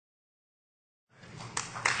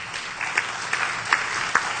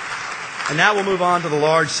And now we'll move on to the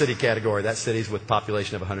large city category. That's cities with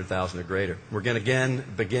population of 100,000 or greater. We're going to again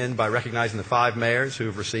begin by recognizing the 5 mayors who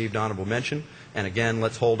have received honorable mention. And again,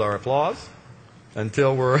 let's hold our applause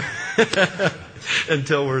until we're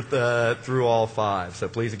through all 5. So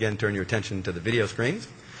please again turn your attention to the video screens.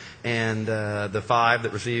 And the 5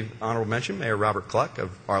 that received honorable mention: Mayor Robert Cluck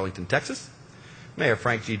of Arlington, Texas; Mayor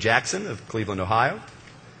Frank G. Jackson of Cleveland, Ohio;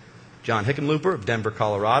 John Hickenlooper of Denver,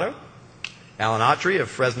 Colorado; Alan Autry of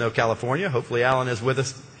Fresno, California. Hopefully Alan is with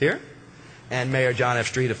us here. And Mayor John F.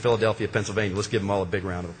 Street of Philadelphia, Pennsylvania. Let's give them all a big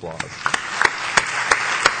round of applause.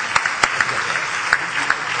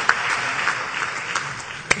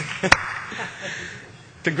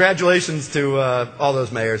 Congratulations to all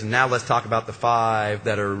those mayors. And now let's talk about the 5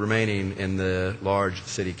 that are remaining in the large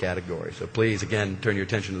city category. So please, again, turn your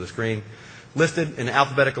attention to the screen. Listed in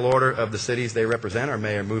alphabetical order of the cities they represent are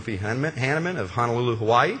Mayor Mufi Hanneman of Honolulu,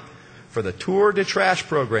 Hawaii, for the Tour de Trash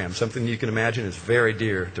program, something you can imagine is very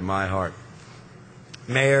dear to my heart.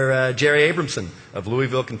 Mayor Jerry Abramson of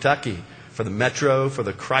Louisville, Kentucky, for the Metro for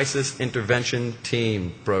the Crisis Intervention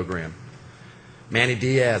Team program. Manny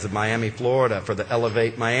Diaz of Miami, Florida, for the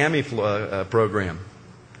Elevate Miami program.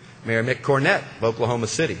 Mayor Mick Cornett of Oklahoma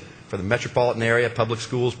City for the Metropolitan Area Public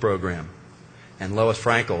Schools program. And Lois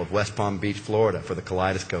Frankel of West Palm Beach, Florida, for the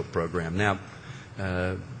Kaleidoscope program. Now,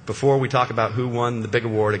 before we talk about who won the big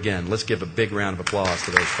award again, let's give a big round of applause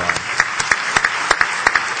to those 5.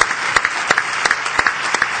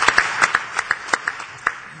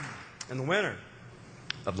 And the winner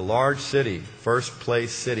of the large city, first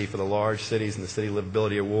place city for the large cities in the City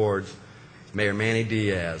Livability Awards, Mayor Manny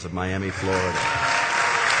Diaz of Miami, Florida.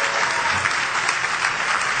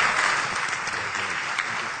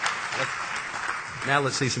 Now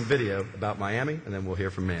let's see some video about Miami, and then we'll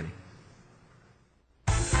hear from Manny.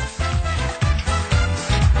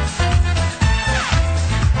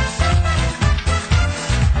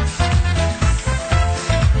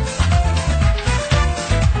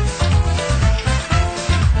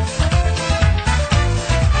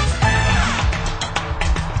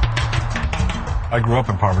 I grew up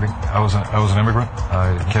in poverty. I was an immigrant.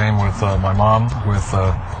 I came with my mom with,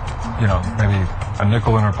 maybe a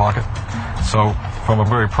nickel in her pocket. So from a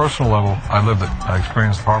very personal level, I lived it. I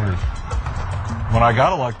experienced poverty. When I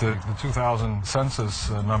got elected, the 2000 census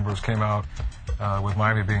numbers came out with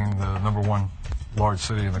Miami being the #1 large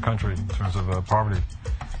city in the country in terms of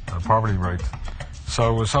poverty rate.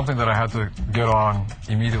 So it was something that I had to get on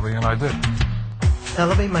immediately, and I did.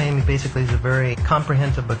 Elevate Miami basically is a very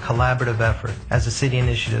comprehensive but collaborative effort as a city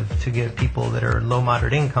initiative to get people that are low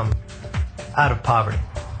moderate income out of poverty.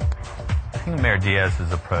 I think Mayor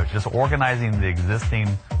Diaz's approach is organizing the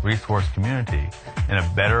existing resource community in a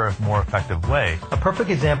better, more effective way. A perfect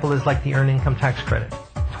example is like the earned income tax credit.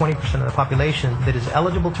 20% of the population that is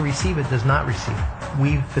eligible to receive it does not receive it.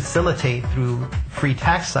 We facilitate through free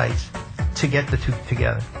tax sites to get the two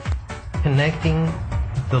together, connecting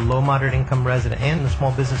the low moderate income resident and the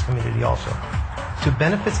small business community also to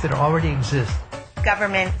benefits that already exist.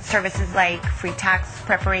 Government services like free tax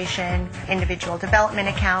preparation, individual development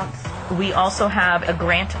accounts. We also have a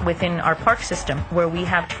grant within our park system where we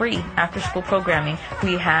have free after-school programming.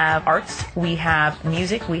 We have arts, we have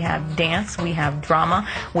music, we have dance, we have drama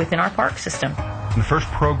within our park system. The first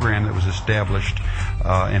program that was established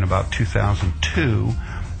in about 2002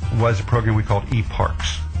 was a program we called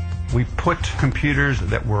eParks. We put computers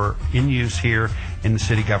that were in use here in the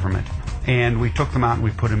city government, and we took them out and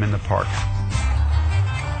we put them in the parks.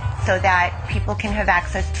 So that people can have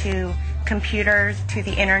access to computers, to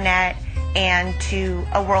the internet, and to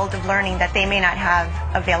a world of learning that they may not have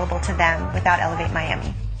available to them without Elevate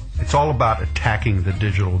Miami. It's all about attacking the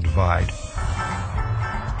digital divide.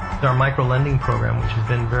 Our micro lending program, which has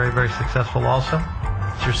been very, very successful also.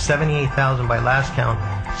 There's 78,000 by last count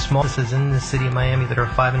small businesses in the city of Miami that are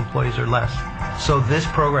 5 employees or less. So this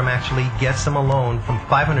program actually gets them a loan from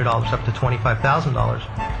 $500 up to $25,000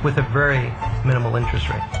 with a very minimal interest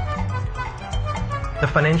rate. The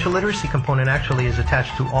financial literacy component actually is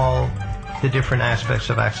attached to all the different aspects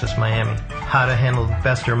of Access Miami. How to handle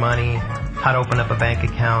best their money, how to open up a bank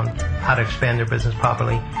account, how to expand their business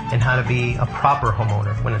properly, and how to be a proper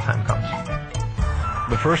homeowner when the time comes.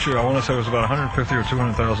 The first year, I want to say it was about $150,000 or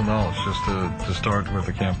 $200,000 just to start with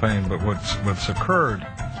the campaign. But what's occurred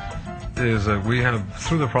is that we have,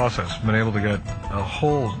 through the process, been able to get a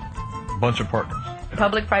whole bunch of partners.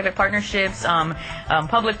 Public-private partnerships,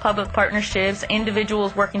 public-public partnerships,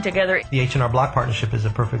 individuals working together. The H&R Block partnership is a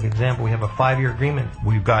perfect example. We have a 5-year agreement.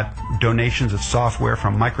 We've got donations of software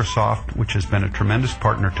from Microsoft, which has been a tremendous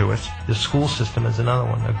partner to us. The school system is another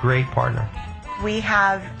one, a great partner. we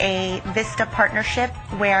have a VISTA partnership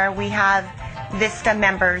where we have VISTA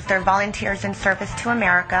members. They're volunteers in service to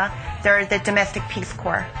America. They're the Domestic Peace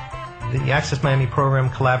Corps. The Access Miami program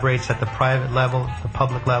collaborates at the private level, the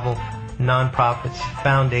public level, nonprofits,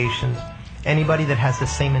 foundations, anybody that has the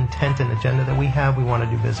same intent and agenda that we have, we want to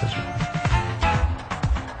do business with.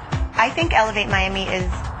 I think Elevate Miami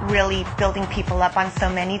is really building people up on so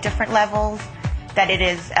many different levels that it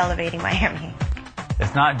is elevating Miami.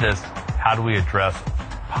 It's not just how do we address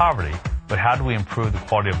poverty, but how do we improve the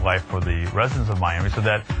quality of life for the residents of Miami so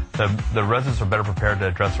that the residents are better prepared to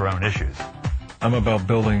address their own issues. I'm about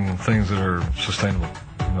building things that are sustainable,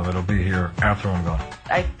 that'll be here after I'm gone.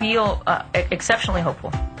 I feel exceptionally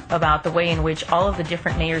hopeful about the way in which all of the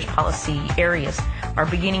different mayor's policy areas are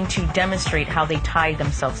beginning to demonstrate how they tie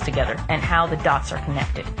themselves together and how the dots are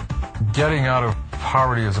connected. Getting out of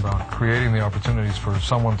poverty is about creating the opportunities for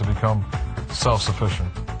someone to become self-sufficient.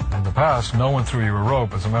 In the past, no one threw you a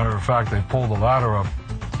rope. As a matter of fact, they pulled the ladder up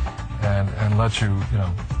and let you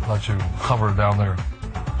hover down there.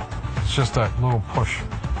 It's just that little push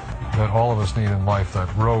that all of us need in life,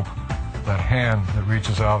 that rope, that hand that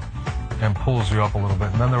reaches out and pulls you up a little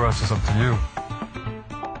bit, and then the rest is up to you.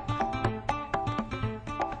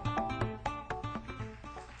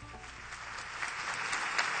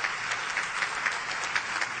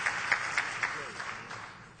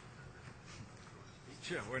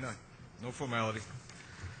 Yeah, why not? No formality.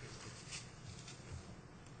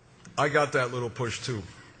 I got that little push too,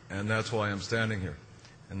 and that's why I'm standing here.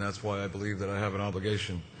 And that's why I believe that I have an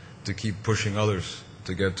obligation to keep pushing others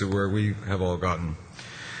to get to where we have all gotten.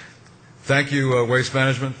 Thank you, Waste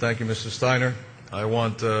Management. Thank you, Mr. Steiner. I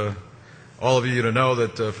want all of you to know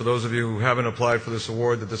that for those of you who haven't applied for this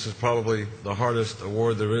award, that this is probably the hardest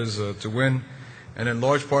award there is to win. And in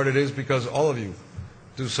large part it is because all of you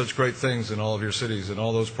do such great things in all of your cities, and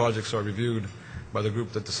all those projects are reviewed by the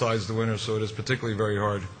group that decides the winner, so it is particularly very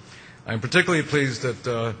hard. I'm particularly pleased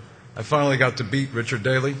that I finally got to beat Richard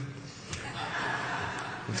Daley,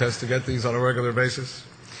 who tends to get these on a regular basis.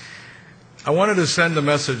 I wanted to send a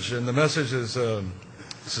message, and the message is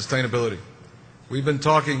sustainability. We've been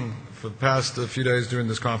talking for the past few days during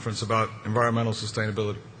this conference about environmental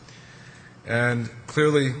sustainability. And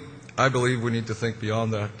clearly, I believe we need to think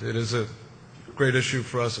beyond that. It is a great issue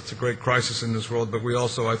for us. It's a great crisis in this world, but we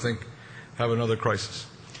also, I think, have another crisis.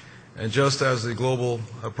 And just as the global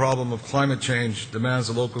problem of climate change demands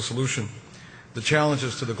a local solution, the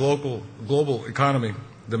challenges to the global economy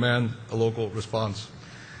demand a local response.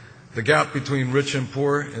 The gap between rich and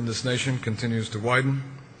poor in this nation continues to widen,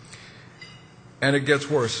 and it gets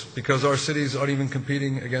worse because our cities aren't even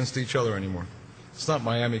competing against each other anymore. It's not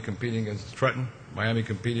Miami competing against Trenton, Miami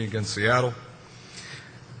competing against Seattle.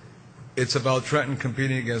 It's about Trenton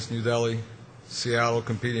competing against New Delhi, Seattle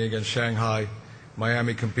competing against Shanghai,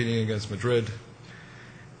 Miami competing against Madrid.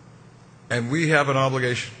 And we have an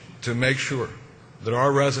obligation to make sure that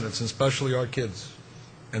our residents, and especially our kids,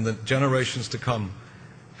 and the generations to come,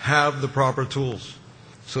 have the proper tools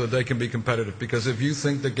so that they can be competitive. Because if you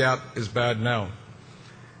think the gap is bad now,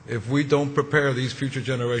 if we don't prepare these future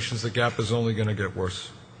generations, the gap is only going to get worse.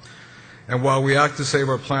 And while we act to save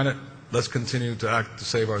our planet, let's continue to act to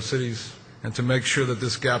save our cities and to make sure that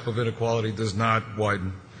this gap of inequality does not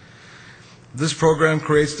widen. This program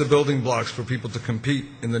creates the building blocks for people to compete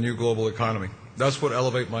in the new global economy. That's what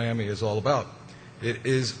Elevate Miami is all about. It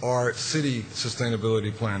is our city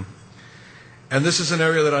sustainability plan. And this is an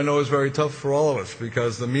area that I know is very tough for all of us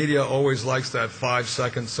because the media always likes that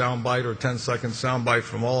 5-second soundbite or 10-second soundbite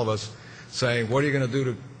from all of us saying, what are you going to do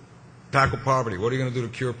to tackle poverty? What are you going to do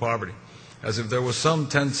to cure poverty? As if there was some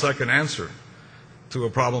 10-second answer to a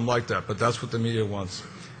problem like that, but that's what the media wants.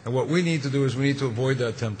 And what we need to do is we need to avoid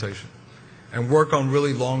that temptation and work on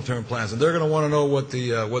really long-term plans. And they're going to want to know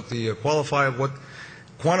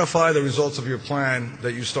quantify the results of your plan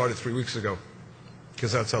that you started 3 weeks ago,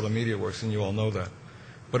 because that's how the media works, and you all know that.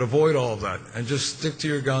 But avoid all of that and just stick to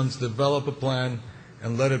your guns, develop a plan,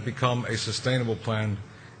 and let it become a sustainable plan.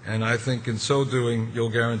 And I think in so doing, you'll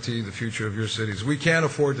guarantee the future of your cities. We can't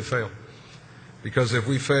afford to fail, because if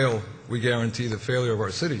we fail, we guarantee the failure of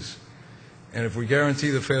our cities. And if we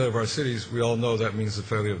guarantee the failure of our cities, we all know that means the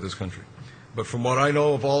failure of this country. But from what I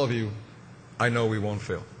know of all of you, I know we won't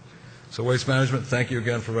fail. So Waste Management, thank you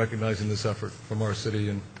again for recognizing this effort from our city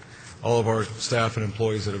and all of our staff and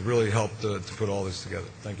employees that have really helped to put all this together.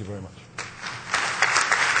 Thank you very much. She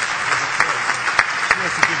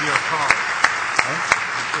wants to give you a call. Huh?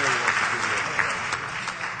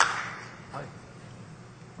 Hi.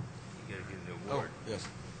 You got to give the award. Oh, yes.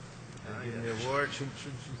 Give me the award. Should she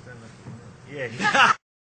stand up? Yeah.